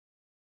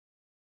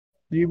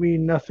You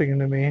mean nothing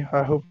to me.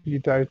 I hope you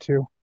die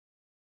too.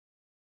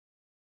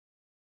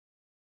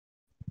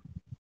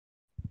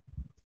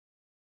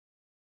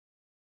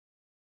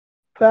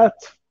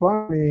 That's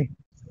funny.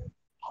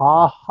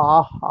 Ha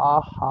ha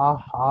ha ha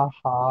ha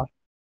ha.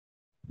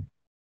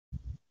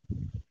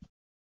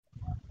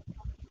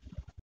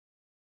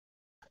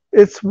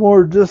 It's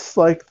more just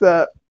like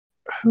that.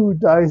 Who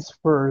dies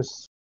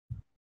first?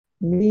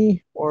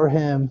 Me or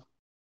him?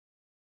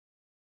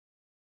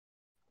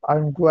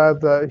 I'm glad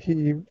that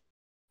he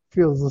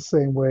feels the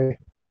same way.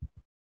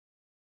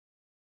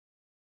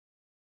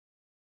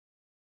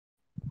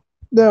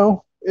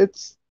 No,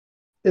 it's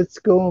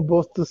going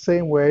both the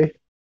same way.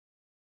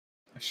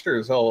 I sure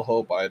as hell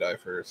hope I die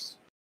first.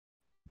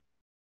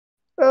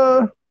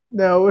 Uh,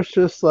 no, it's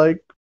just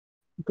like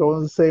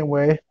going the same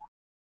way.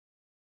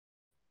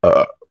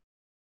 Uh.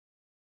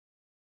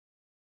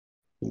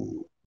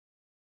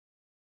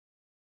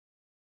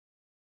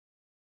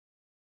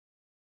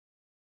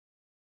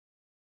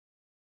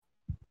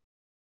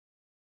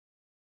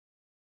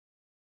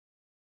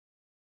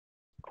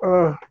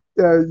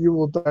 Yeah, you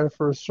will die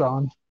first,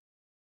 Sean.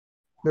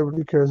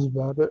 Nobody cares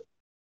about it.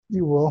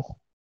 You will.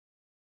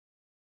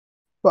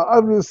 But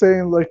I'm just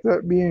saying, like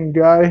that me and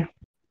Guy,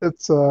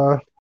 it's not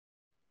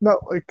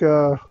like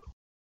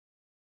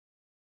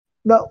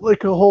not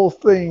like a whole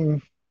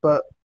thing,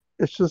 but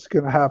it's just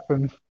gonna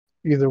happen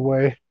either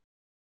way.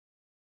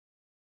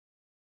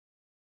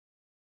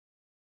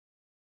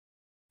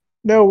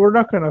 No, we're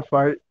not gonna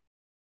fight.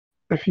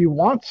 If he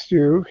wants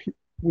to,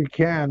 we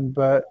can,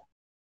 but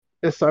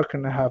it's not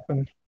gonna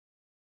happen.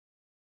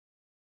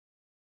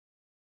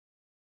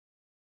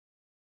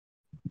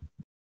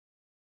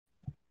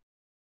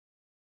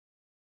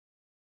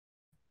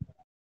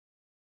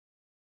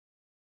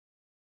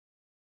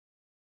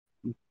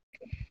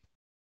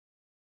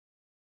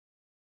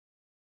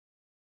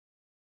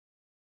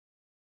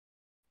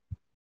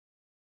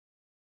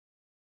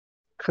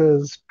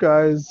 Cause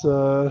Guy's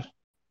a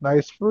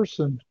nice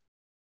person.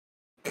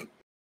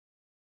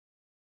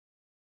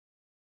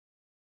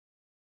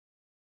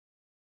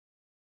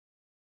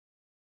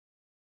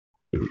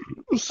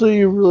 So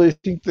you really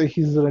think that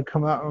he's gonna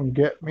come out and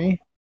get me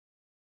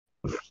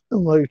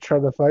and like try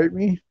to fight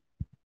me?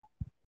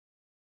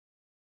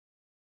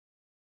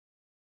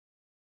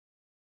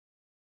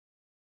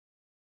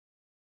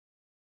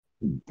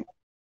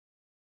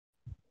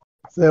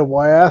 Then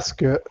why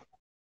ask it?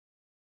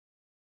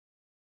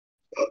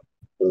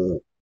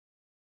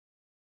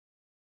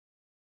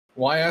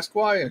 Why ask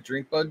why? I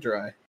drink Bud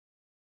Dry.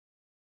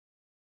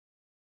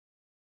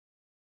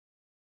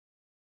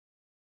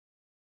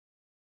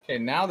 Okay,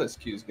 now this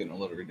queue's getting a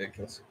little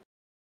ridiculous.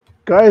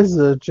 Guy's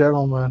a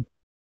gentleman.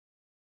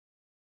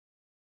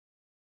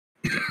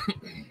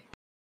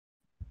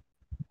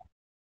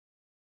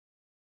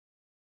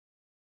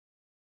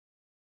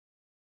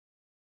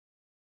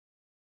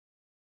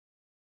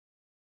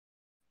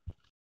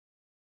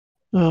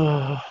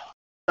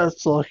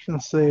 That's all I can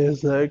say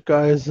is that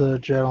Guy's a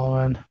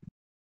gentleman.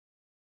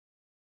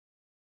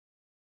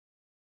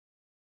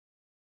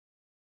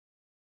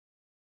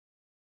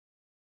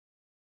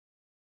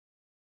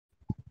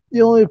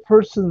 The only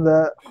person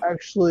that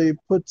actually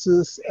puts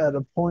us at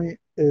a point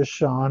is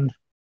Sean.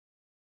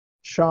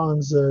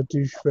 Sean's a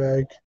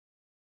douchebag.